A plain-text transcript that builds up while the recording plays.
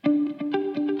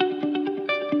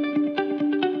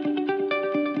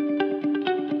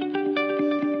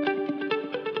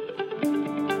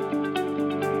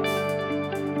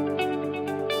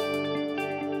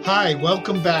Hi,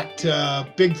 welcome back to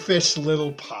Big Fish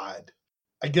Little Pod.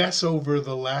 I guess over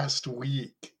the last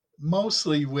week,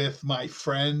 mostly with my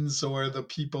friends or the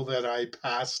people that I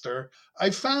pastor,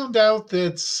 I found out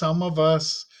that some of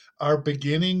us are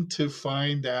beginning to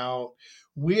find out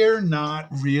we're not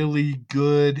really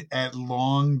good at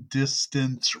long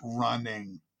distance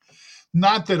running.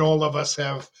 Not that all of us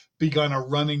have begun a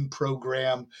running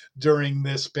program during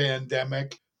this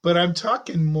pandemic, but I'm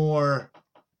talking more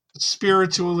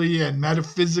spiritually and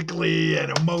metaphysically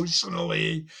and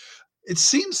emotionally. It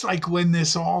seems like when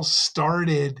this all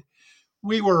started,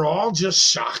 we were all just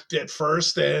shocked at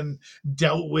first and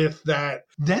dealt with that.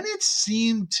 Then it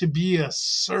seemed to be a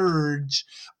surge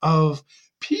of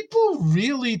people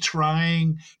really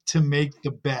trying to make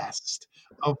the best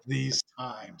of these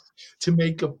times, to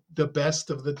make the best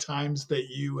of the times that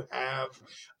you have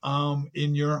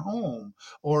in your home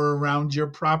or around your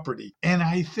property. And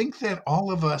I think that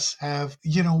all of us have,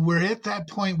 we're at that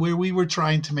point where we were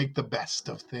trying to make the best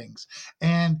of things.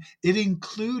 And it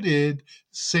included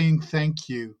saying thank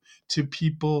you to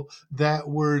people that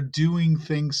were doing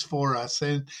things for us,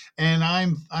 and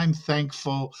I'm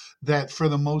thankful that for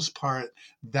the most part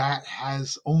that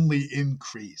has only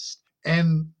increased,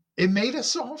 and it made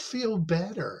us all feel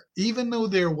better, even though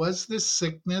there was this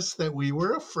sickness that we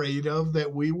were afraid of,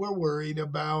 that we were worried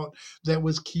about, that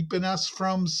was keeping us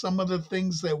from some of the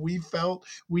things that we felt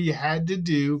we had to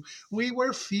do. We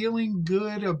were feeling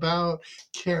good about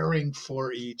caring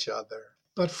for each other.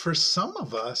 But for some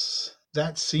of us,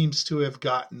 that seems to have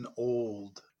gotten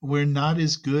old. We're not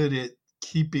as good at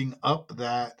keeping up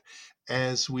that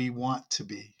as we want to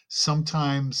be.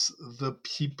 Sometimes the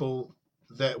people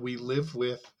that we live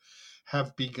with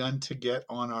have begun to get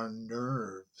on our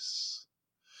nerves.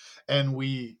 And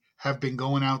we have been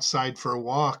going outside for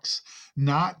walks,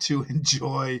 not to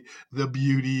enjoy the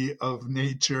beauty of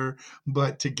nature,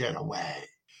 but to get away.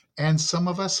 And some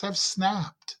of us have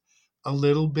snapped a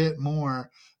little bit more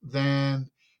than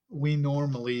we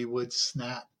normally would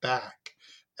snap back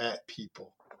at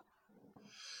people.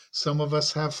 Some of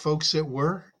us have folks at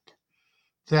work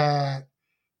that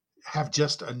have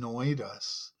just annoyed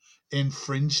us,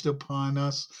 infringed upon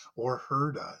us, or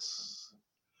hurt us,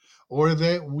 or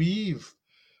that we've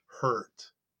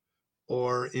hurt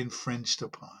or infringed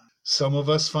upon. Some of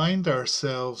us find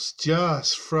ourselves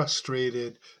just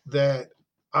frustrated that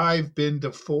I've been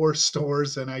to 4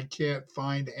 stores and I can't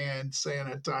find hand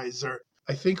sanitizer.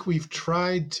 I think we've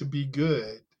tried to be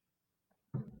good,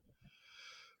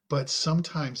 but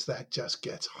sometimes that just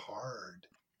gets hard.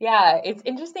 Yeah, it's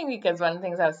interesting because one of the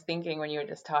things I was thinking when you were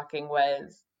just talking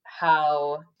was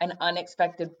how an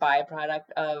unexpected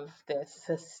byproduct of this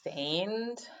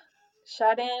sustained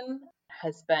shut-in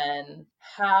has been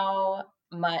how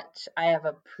much I have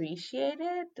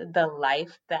appreciated the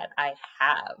life that I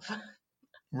have.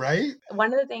 Right?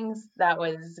 One of the things that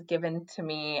was given to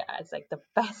me as like the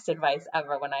best advice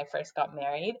ever when I first got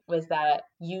married was that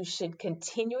you should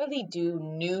continually do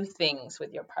new things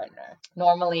with your partner.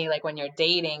 Normally, like when you're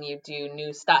dating, you do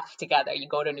new stuff together. You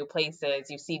go to new places,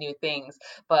 you see new things.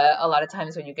 But a lot of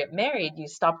times when you get married, you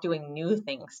stop doing new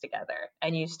things together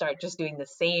and you start just doing the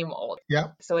same old.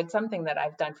 Yeah. So it's something that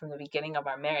I've done from the beginning of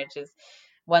our marriage is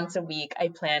once a week I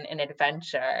plan an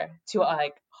adventure to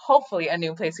like hopefully a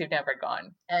new place we've never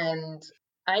gone. And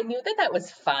I knew that that was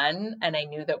fun and I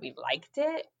knew that we liked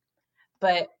it,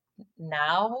 but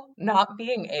now not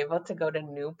being able to go to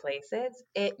new places,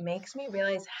 it makes me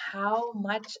realize how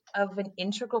much of an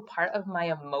integral part of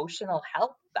my emotional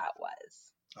health that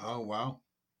was. Oh, wow.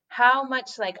 How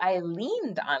much like I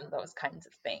leaned on those kinds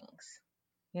of things,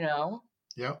 you know?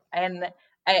 Yeah. And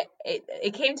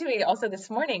it came to me also this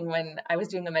morning when I was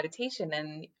doing a meditation,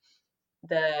 and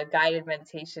the guided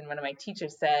meditation, one of my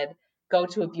teachers said, go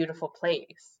to a beautiful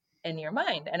place in your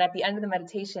mind. And at the end of the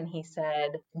meditation, he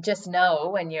said, just know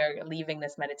when you're leaving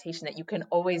this meditation that you can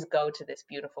always go to this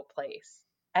beautiful place.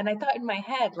 And I thought in my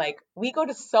head, like, we go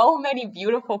to so many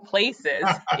beautiful places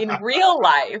in real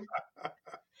life.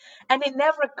 And it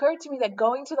never occurred to me that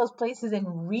going to those places in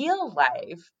real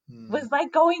life was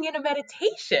like going in a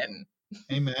meditation.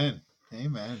 Amen.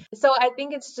 Amen. So I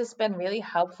think it's just been really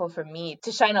helpful for me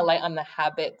to shine a light on the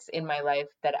habits in my life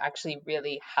that actually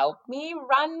really help me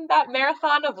run that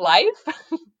marathon of life.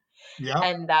 Yeah.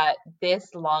 And that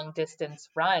this long distance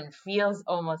run feels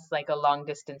almost like a long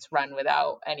distance run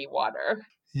without any water.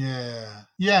 Yeah.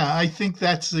 Yeah. I think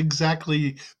that's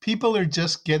exactly, people are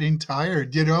just getting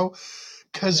tired,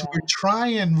 because we're Yeah.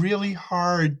 trying really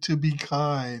hard to be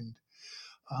kind.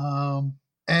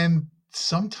 And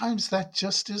sometimes that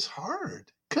just is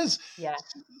hard because Yeah.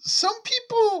 some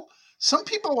people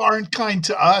aren't kind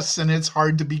to us and it's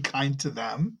hard to be kind to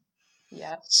them.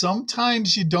 Yeah.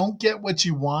 Sometimes you don't get what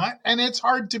you want, and it's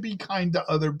hard to be kind to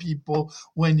other people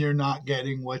when you're not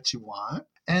getting what you want.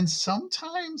 And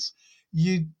sometimes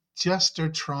you just are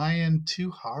trying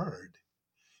too hard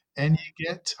and Yeah. you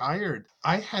get tired.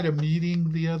 I had a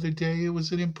meeting the other day. It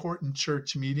was an important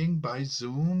church meeting by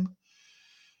Zoom.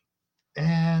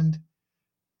 And,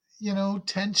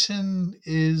 tension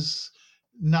is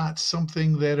not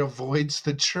something that avoids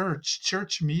the church.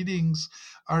 Church meetings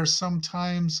are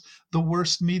sometimes the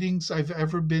worst meetings I've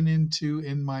ever been into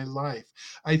in my life.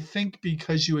 I think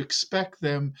because you expect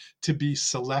them to be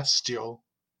celestial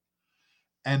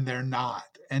and they're not.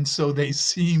 And so they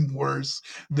seem worse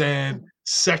than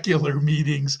secular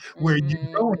meetings where you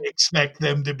don't Mm-hmm. expect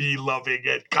them to be loving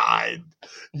and kind,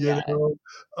 you Yeah.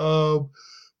 know.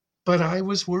 But I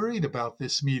was worried about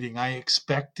this meeting. I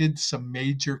expected some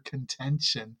major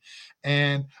contention,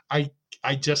 and I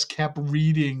just kept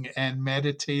reading and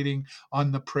meditating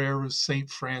on the prayer of Saint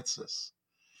Francis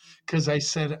because I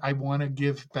said I want to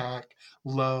give back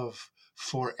love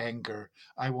for anger.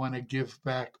 I want to give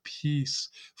back peace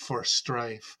for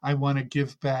strife. I want to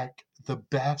give back the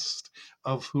best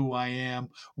of who I am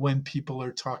when people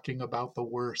are talking about the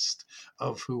worst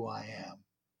of who I am.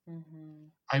 Mm-hmm.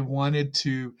 I wanted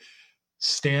to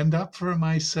stand up for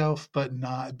myself but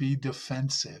not be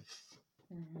defensive.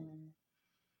 Mm-hmm.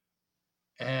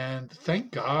 And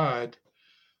thank God,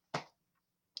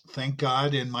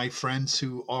 and my friends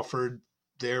who offered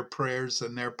their prayers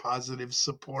and their positive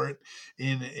support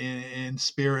in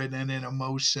spirit and in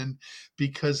emotion,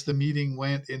 because the meeting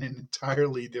went in an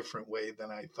entirely different way than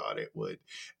I thought it would.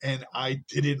 And I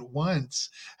didn't once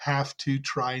have to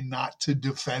try not to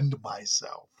defend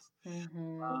myself.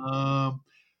 Mm-hmm. Um,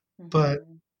 but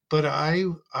Mm-hmm. but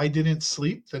I didn't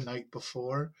sleep the night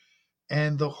before,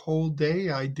 and the whole day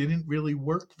I didn't really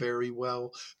work very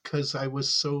well because I was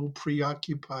so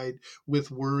preoccupied with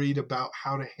worried about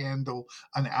how to handle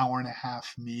an hour and a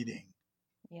half meeting.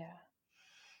 Yeah.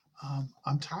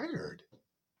 I'm tired,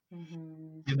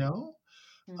 Mm-hmm. you know.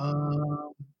 Mm-hmm.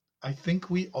 Um, I think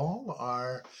we all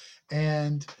are,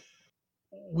 and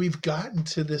we've gotten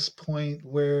to this point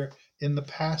where in the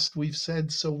past we've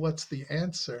said, "So what's the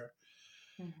answer?"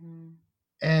 Mm-hmm.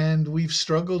 And we've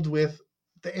struggled with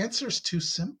the answer's too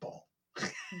simple.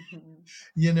 Mm-hmm.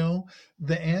 You know,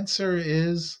 the answer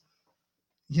is,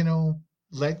 you know,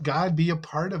 let God be a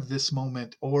part of this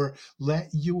moment, or let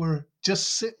your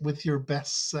just sit with your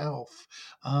best self,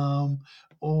 um,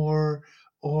 or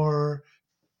or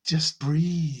just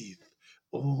breathe,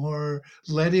 or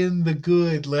let in the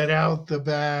good, let out the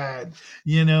bad.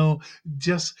 You know,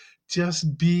 just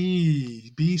just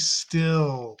be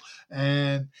still,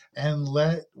 and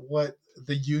let what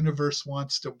the universe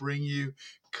wants to bring you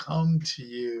come to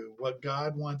you. What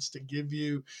God wants to give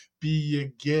you be a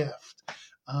gift.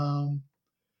 Um,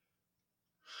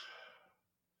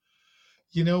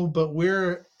 but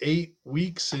we're 8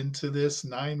 weeks into this,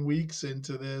 9 weeks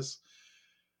into this,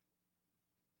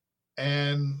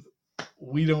 and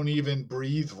we don't even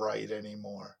breathe right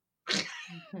anymore.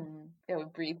 Mm-hmm. It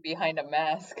would breathe behind a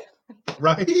mask.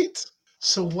 Right?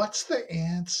 So, what's the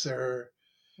answer?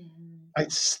 Mm-hmm. I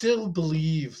still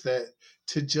believe that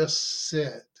to just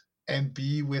sit and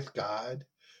be with God,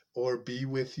 or be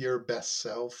with your best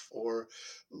self, or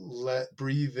let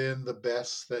breathe in the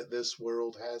best that this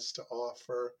world has to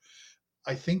offer.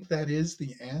 I think that is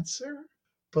the answer.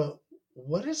 But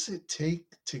what does it take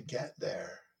to get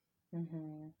there?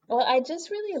 Mm-hmm. Well, I just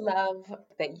really love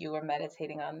that you were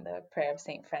meditating on the prayer of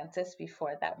St. Francis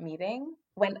before that meeting.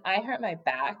 When I hurt my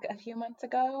back a few months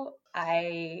ago,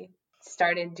 I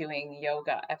started doing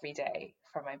yoga every day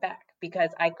for my back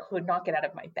because I could not get out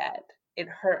of my bed. It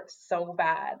hurt so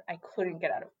bad. I couldn't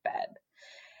get out of bed.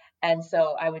 And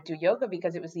so I would do yoga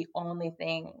because it was the only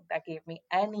thing that gave me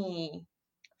any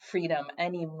freedom,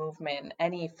 any movement,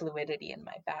 any fluidity in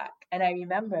my back. And I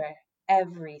remember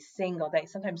every single day,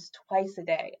 sometimes twice a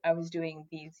day, I was doing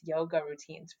these yoga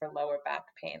routines for lower back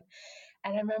pain.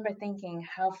 And I remember thinking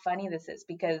how funny this is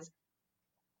because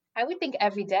I would think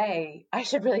every day I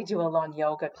should really do a long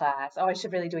yoga class. Oh, I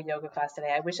should really do a yoga class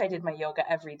today. I wish I did my yoga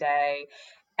every day.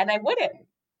 And I wouldn't.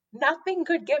 Nothing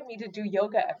could get me to do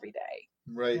yoga every day,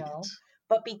 you Right. know?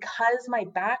 But because my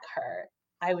back hurt,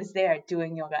 I was there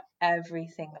doing yoga every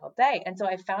single day. And so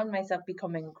I found myself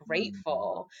becoming Mhm.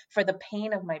 grateful for the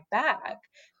pain of my back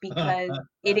because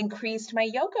it increased my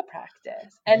yoga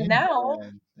practice. And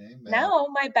Amen. Amen. now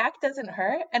my back doesn't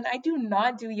hurt and I do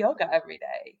not do yoga every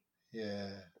day.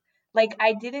 Yeah. Like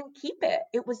I didn't keep it.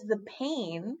 It was the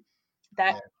pain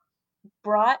that Yeah.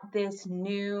 brought this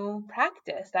new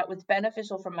practice that was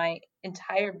beneficial for my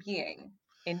entire being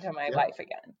into my Yep. life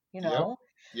again, you Yep. know?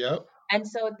 Yep. And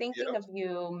so Yeah. thinking of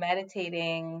you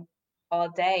meditating all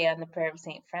day on the prayer of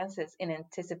St. Francis in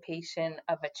anticipation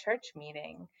of a church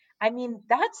meeting, I mean,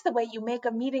 that's the way you make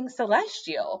a meeting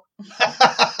celestial,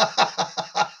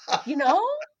 you know?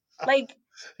 Like,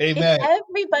 if Amen.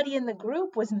 everybody in the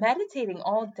group was meditating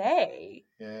all day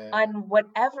Yeah. on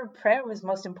whatever prayer was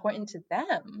most important to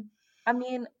them, I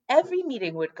mean, every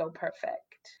meeting would go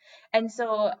perfect. And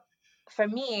so for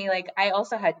me, like, I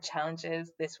also had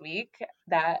challenges this week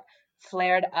that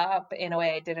flared up in a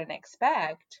way I didn't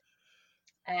expect.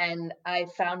 And I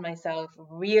found myself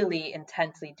really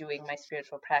intensely doing my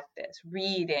spiritual practice,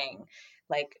 reading,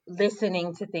 like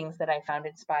listening to things that I found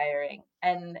inspiring.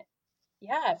 And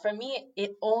yeah, for me,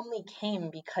 it only came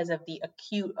because of the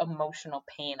acute emotional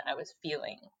pain I was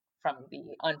feeling from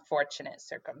the unfortunate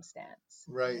circumstance,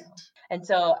 you Right. know. And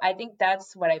so I think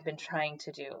that's what I've been trying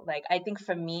to do. Like, I think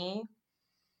for me,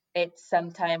 it's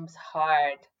sometimes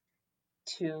hard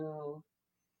to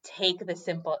take the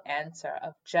simple answer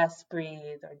of just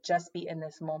breathe or just be in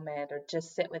this moment or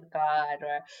just sit with God,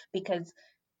 or because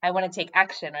I want to take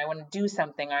action or I want to do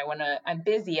something or I'm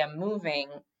busy, I'm moving.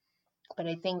 But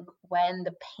I think when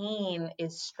the pain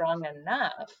is strong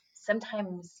enough,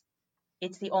 sometimes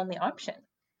it's the only option.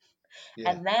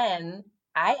 Yeah. And then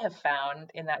I have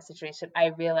found in that situation, I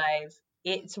realize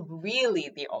it's really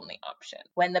the only option.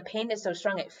 When the pain is so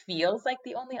strong, it feels like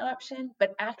the only option,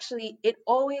 but actually, it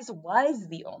always was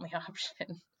the only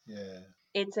option. Yeah.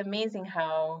 It's amazing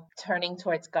how turning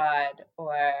towards God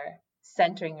or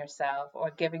centering yourself or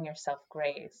giving yourself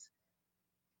grace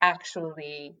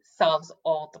actually solves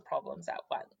all the problems at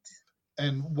once.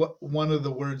 And what one of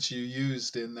the words you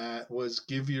used in that was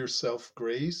give yourself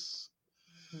grace.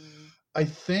 Mhm. I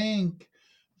think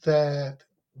that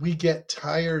we get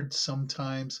tired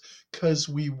sometimes because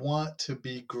we want to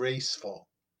be graceful.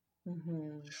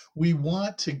 Mhm. We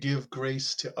want to give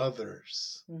grace to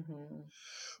others, Mhm.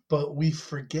 but we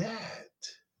forget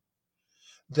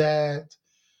that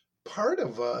part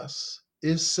of us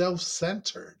is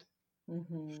self-centered.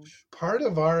 Mhm. Part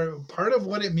of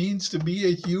what it means to be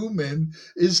a human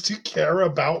is to care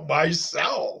about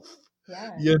myself,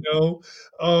 Yeah. you know,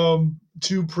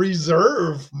 to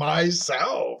preserve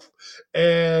myself.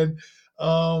 And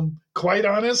quite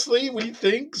honestly, we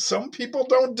think some people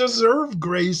don't deserve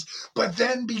grace, but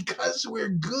then because we're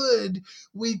good,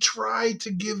 we try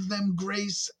to give them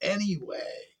grace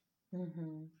anyway.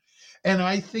 Mhm. And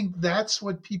I think that's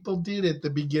what people did at the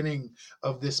beginning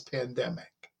of this pandemic.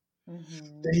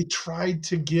 Mhm. They tried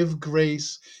to give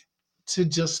grace to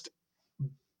just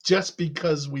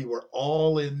because we were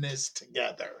all in this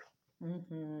together.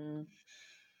 Mhm.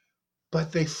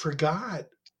 But they forgot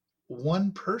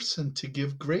one person to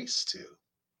give grace to.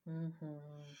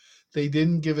 Mhm. They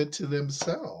didn't give it to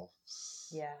themselves.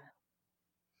 Yeah.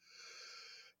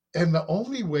 And the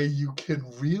only way you can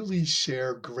really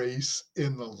share grace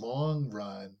in the long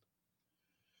run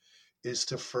is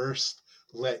to first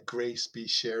let grace be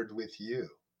shared with you,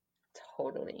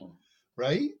 Totally.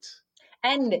 right?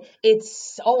 And it's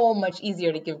so much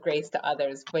easier to give grace to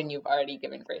others when you've already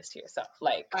given grace to yourself.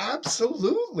 Like,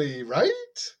 Absolutely,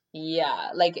 right?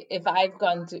 yeah, like if I've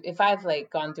gone to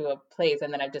a place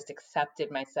and then I've just accepted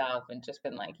myself and just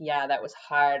been like, yeah, that was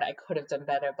hard. I could have done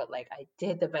better, but like I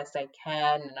did the best I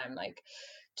can, and I'm like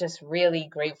just really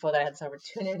grateful that I had this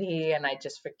opportunity, and I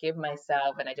just forgive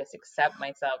myself and I just accept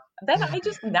myself. Then Yeah, I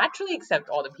just naturally accept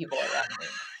all the people around me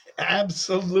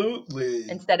absolutely.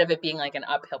 instead of it being like an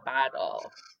uphill battle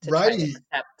to try to Right,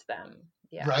 accept them.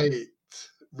 Yeah. right,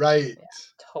 right. Yeah.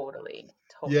 Totally.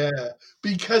 Totally. Yeah,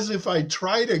 because if I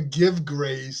try to give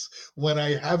grace when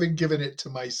I haven't given it to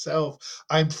myself,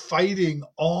 I'm fighting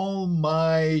all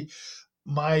my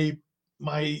my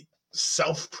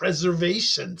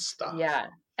self-preservation stuff. Yeah.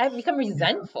 I've become You know?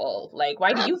 resentful. Like,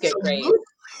 why do you get grace?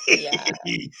 Yeah.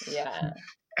 Absolutely. Yeah.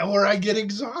 Or I get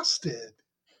exhausted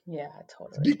Yeah.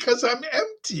 Totally. because I'm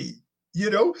empty. You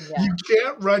know, Yeah. you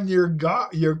can't run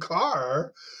your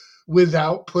car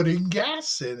without putting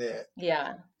gas in it,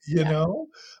 Yeah. you Yeah. know?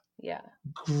 Yeah.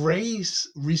 Grace,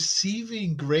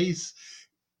 receiving grace,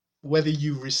 whether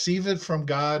you receive it from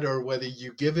God or whether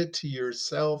you give it to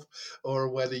yourself or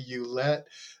whether you let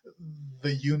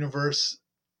the universe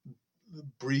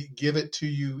give it to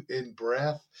you in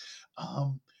breath,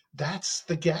 um, that's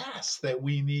the gas that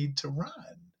we need to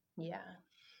run, Yeah.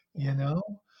 you Yeah.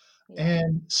 know? Yeah.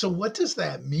 And so, what does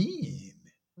that mean?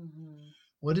 Hmm.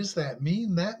 What does that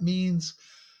mean? That means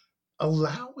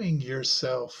allowing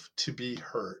yourself to be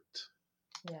hurt,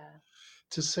 Yeah.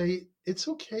 to say, it's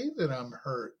okay that I'm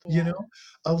hurt. Yeah.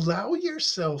 Allow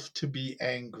yourself to be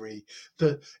angry.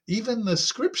 Even the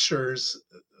scriptures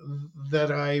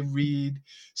that I read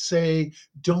say,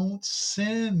 don't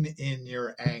sin in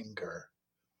your anger.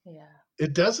 Yeah.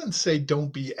 It doesn't say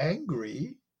don't be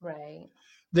angry. Right.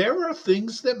 There are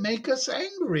things that make us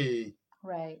angry.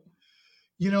 Right.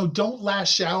 Don't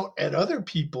lash out at other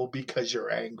people because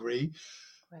you're angry,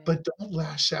 Right. but don't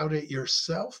lash out at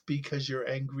yourself because you're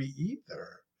angry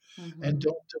either. And Mm-hmm.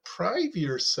 don't deprive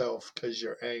yourself because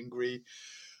you're angry.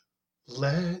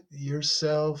 Let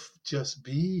yourself just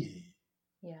be.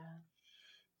 Yeah.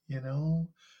 You know,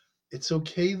 it's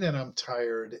okay that I'm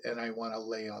tired and I want to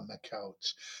lay on the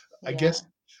couch. I guess Yeah.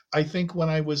 I think when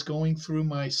I was going through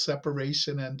my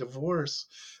separation and divorce,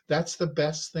 that's the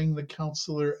best thing the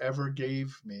counselor ever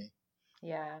gave me.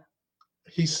 Yeah.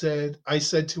 I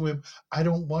said to him, I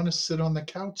don't want to sit on the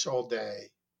couch all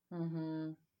day.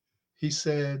 Mm-hmm. He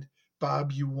said,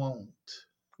 Bob, you won't.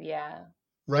 Yeah.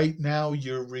 Right now,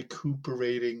 you're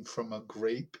recuperating from a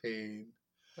great pain.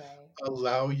 Right.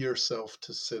 Allow yourself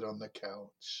to sit on the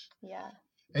couch. Yeah.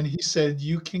 And he said,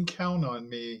 you can count on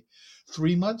me.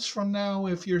 3 months from now,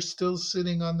 if you're still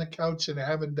sitting on the couch and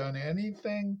haven't done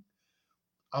anything,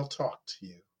 I'll talk to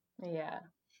you. Yeah.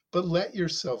 But let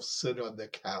yourself sit on the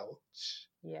couch.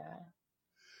 Yeah.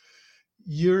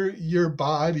 Your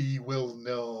body will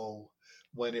know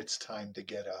when it's time to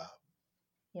get up.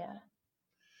 Yeah.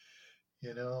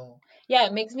 You know? Yeah,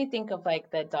 it makes me think of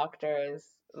like the doctor's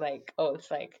like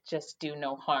oath, like just do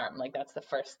no harm. Like that's the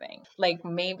first thing. Like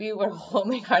maybe we're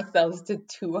holding ourselves to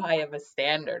too high of a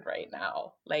standard right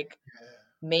now. Like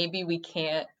maybe we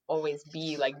can't always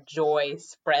be like joy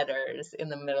spreaders in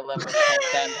the middle of a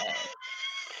pandemic.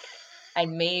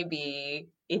 And maybe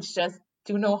it's just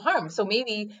do no harm. So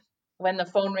maybe when the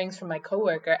phone rings from my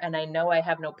coworker and I know I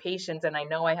have no patience and I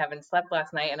know I haven't slept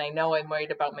last night and I know I'm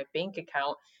worried about my bank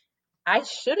account, I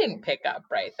shouldn't pick up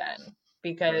right then Right,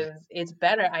 because it's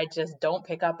better I just don't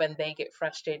pick up and they get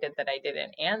frustrated that I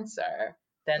didn't answer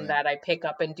than right, that I pick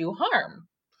up and do harm,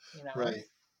 you know? right,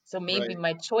 So maybe right,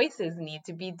 my choices need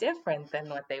to be different than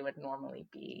what they would normally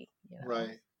be, you know?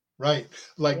 right, right.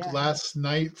 Like Yeah. last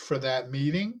night for that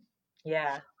meeting,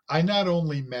 Yeah. I not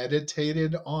only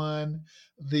meditated on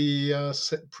the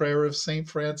prayer of St.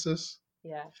 Francis,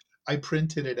 Yeah. I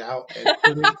printed it out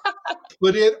and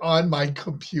put it on my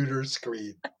computer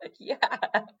screen Yeah.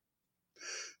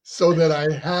 so that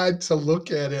I had to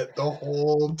look at it the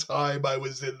whole time I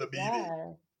was in the meeting.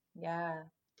 Yeah. Yeah.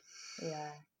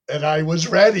 Yeah. And I was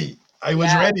ready. I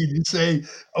was Yeah. ready to say,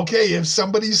 okay, if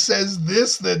somebody says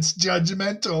this that's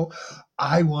judgmental,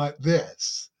 I want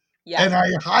this. Yeah. And I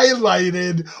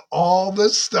highlighted all the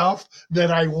stuff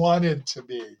that I wanted to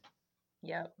be.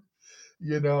 Yep.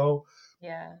 You know,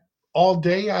 Yeah. all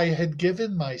day I had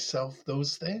given myself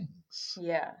those things.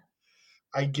 Yeah.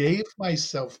 I gave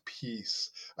myself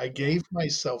peace. I Yeah. gave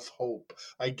myself hope.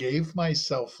 I gave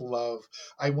myself love.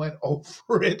 I went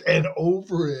over it and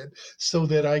over it so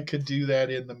that I could do that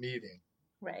in the meeting.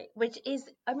 Right. Which is,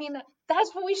 I mean,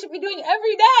 that's what we should be doing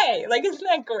every day. Like, isn't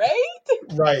that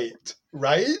great? Right.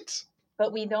 Right?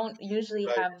 But we don't usually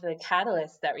Right. have the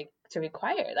catalyst that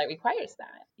requires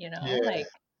that, you know? Yeah. Like,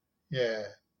 Yeah.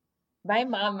 my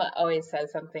mom always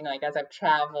says something like, as I've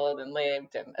traveled and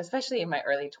lived, and especially in my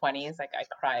early 20s, like, I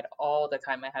cried all the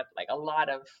time. I had like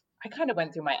I kind of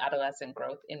went through my adolescent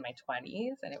growth in my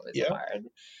 20s, and it was Yep. hard.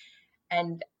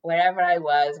 And wherever I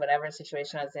was, whatever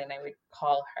situation I was in, I would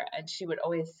call her, and she would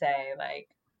always say, like,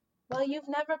 well, you've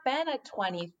never been a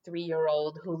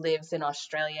 23-year-old who lives in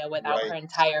Australia without her Right.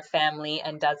 entire family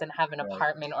and doesn't have an Right.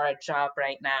 apartment or a job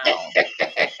right now.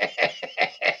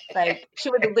 Like, she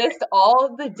would list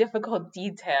all the difficult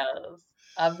details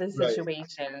of the Right.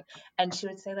 situation, and she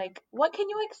would say, like, what can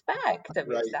you expect of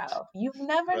Right. yourself? You've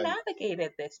never Right.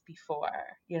 navigated this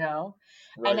before, you know?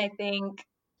 And Right. I think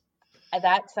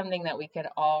that's something that we can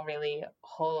all really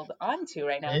hold on to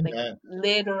right now. Like, Amen.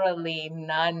 literally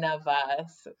none of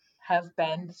us have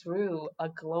been through a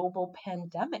global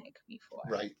pandemic before.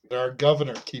 Right. Our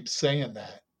governor keeps saying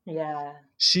that. Yeah.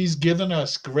 She's given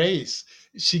us grace.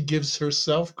 She gives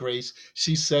herself grace.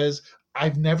 She says,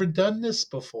 I've never done this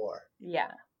before.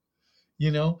 Yeah.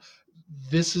 You know,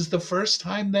 this is the first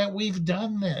time that we've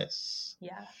done this.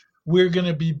 Yeah. We're going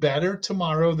to be better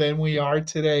tomorrow than we are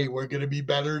today. We're going to be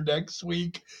better next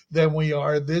week than we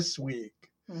are this week.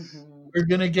 Mm-hmm. We're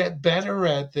going to get better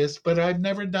at this, but I've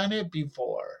never done it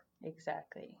before.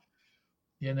 Exactly.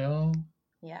 You know?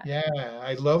 Yeah. Yeah,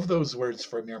 I love those words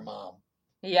from your mom.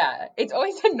 Yeah. It's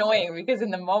always annoying because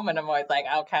in the moment I'm always like,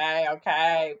 okay,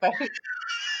 okay. But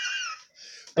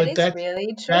But But it's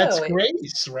really that's true.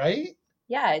 grace, right?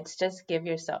 Yeah, it's just give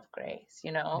yourself grace,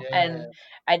 Yeah, And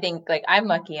I think like I'm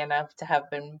lucky enough to have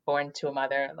been born to a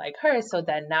mother like her, so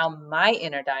that now my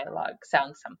inner dialogue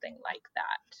sounds something like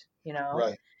that.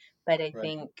 right, But I right.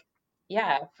 think,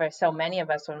 yeah, for so many of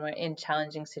us, when we're in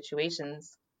challenging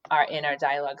situations, our inner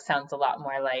dialogue sounds a lot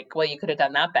more like, well, you could have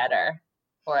done that better.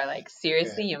 Or like, Yeah,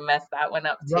 seriously, you messed that one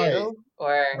up right, too.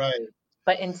 right.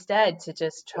 But instead to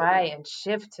just try and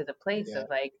shift to the place Yeah, of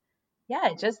like,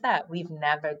 yeah, just that we've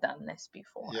never done this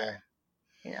before, yeah.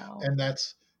 you know? And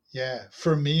that's, yeah,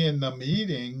 for me in the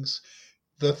meetings,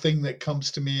 the thing that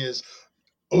comes to me is,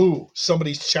 oh,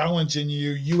 somebody's challenging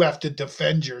you. You have to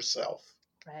defend yourself.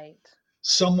 Right,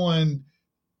 Someone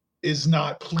is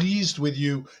not pleased with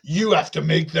you. You have to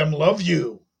make them love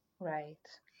you. right.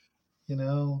 You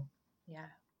know, Yeah,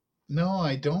 no,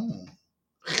 I don't.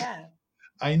 yeah,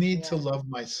 I need to yeah, love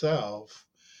myself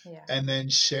yeah, and then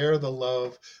share the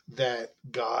love that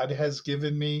God has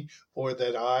given me or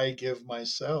that I give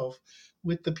myself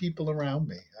with the people around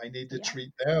me. I need to yeah,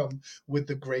 treat them with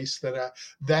the grace that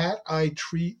I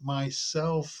treat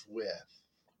myself with.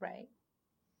 right,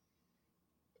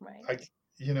 right, I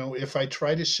if I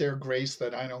try to share grace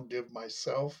that I don't give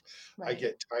myself, I right,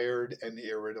 get tired and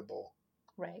irritable.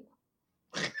 right,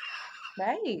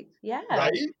 right. Yeah.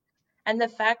 Right? And the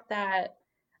fact that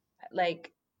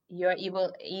like you're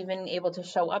even able to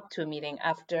show up to a meeting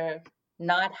after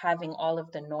not having all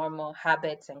of the normal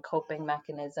habits and coping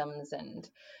mechanisms and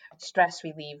stress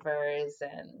relievers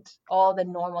and all the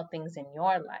normal things in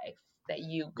your life that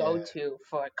you go Yeah, to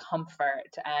for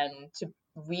comfort and to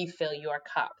refill your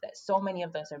cup, that so many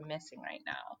of those are missing right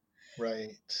now.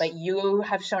 right. But you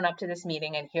have shown up to this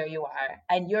meeting and here you are,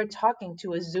 and you're talking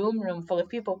to a Zoom room full of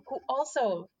people who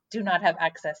also do not have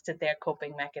access to their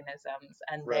coping mechanisms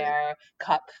and Right. their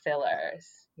cup fillers.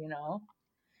 So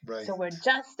Right. we're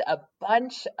just a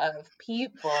bunch of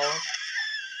people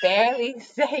barely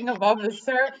staying above the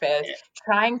surface,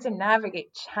 trying to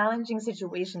navigate challenging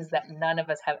situations that none of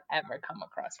us have ever come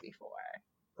across before.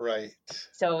 Right.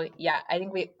 So, yeah, I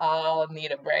think we all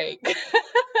need a break.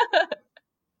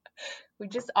 We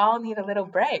just all need a little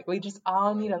break. We just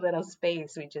all need Right. a little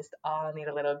space. We just all need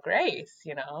a little grace.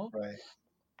 Right.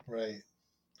 Right.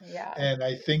 Yeah, And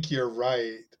I think you're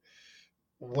right.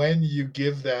 When you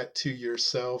give that to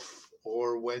yourself,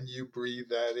 or when you breathe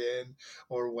that in,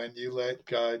 or when you let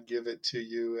God give it to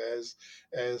you as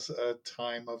a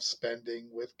time of spending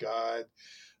with God,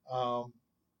 um,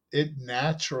 it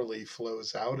naturally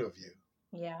flows out of you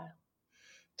yeah,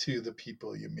 to the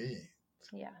people you meet,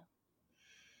 yeah,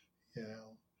 you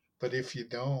know. But if you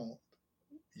don't,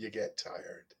 you get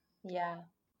tired. yeah.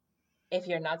 If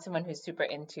you're not someone who's super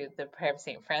into the Prayer of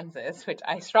St. Francis, which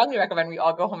I strongly recommend we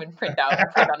all go home and print out and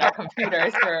put on our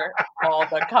computers for all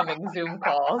the coming Zoom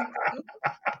calls.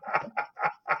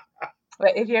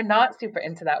 But if you're not super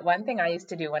into that, one thing I used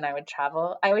to do when I would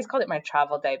travel, I always called it my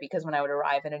travel day, because when I would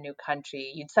arrive in a new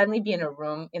country, you'd suddenly be in a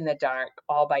room in the dark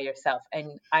all by yourself.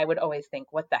 And I would always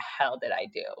think, what the hell did I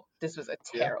do? This was a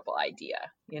Yeah. terrible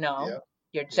idea. Yeah.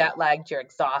 You're Yeah. jet lagged, you're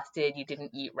exhausted, you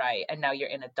didn't eat right, and now you're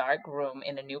in a dark room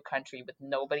in a new country with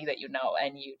nobody that you know,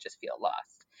 and you just feel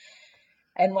lost.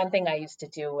 And one thing I used to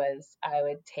do was I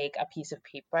would take a piece of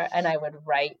paper and I would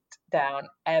write down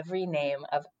every name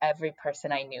of every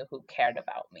person I knew who cared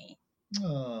about me.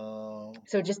 Oh.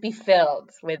 So just be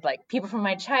filled with like people from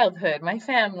my childhood, my Yeah.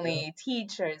 family,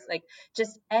 teachers, like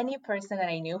just any person that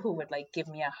I knew who would like give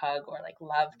me a hug or like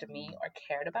loved me or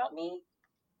cared about me.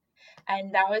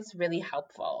 And that was really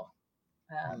helpful.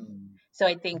 Mm. So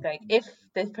I think like if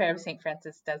the Prayer of St.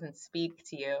 Francis doesn't speak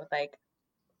to you, like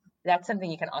that's something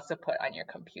you can also put on your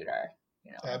computer.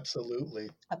 Absolutely.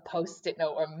 A post-it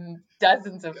note or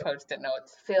dozens of Yep. post-it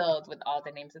notes filled with all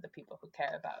the names of the people who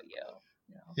care about you.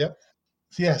 Yep.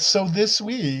 Yeah. So this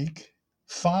week,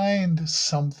 find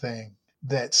something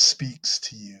that speaks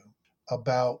to you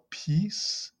about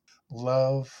peace,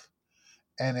 love,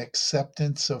 and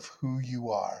acceptance of who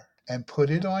you are, and put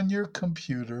it on your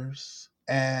computers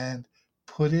and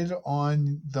put it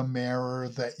on the mirror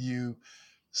that you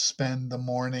spend the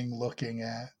morning looking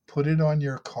at. Put it on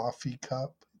your coffee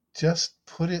cup. Just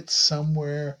put it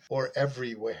somewhere or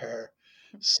everywhere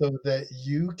so that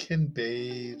you can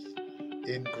bathe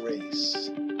in grace.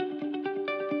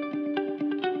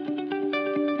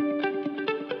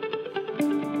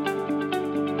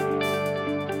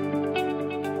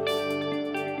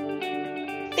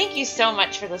 Thank you so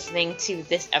much for listening to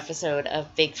this episode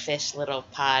of Big Fish Little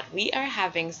Pod. We are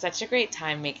having such a great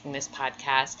time making this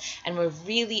podcast, and we're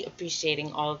really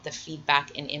appreciating all of the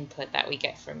feedback and input that we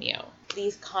get from you.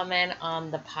 please comment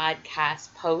on the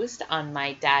podcast post on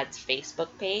my dad's Facebook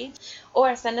page,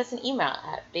 or send us an email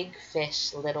at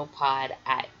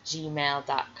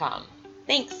bigfishlittlepod@gmail.com.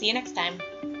 Thanks. See you next time.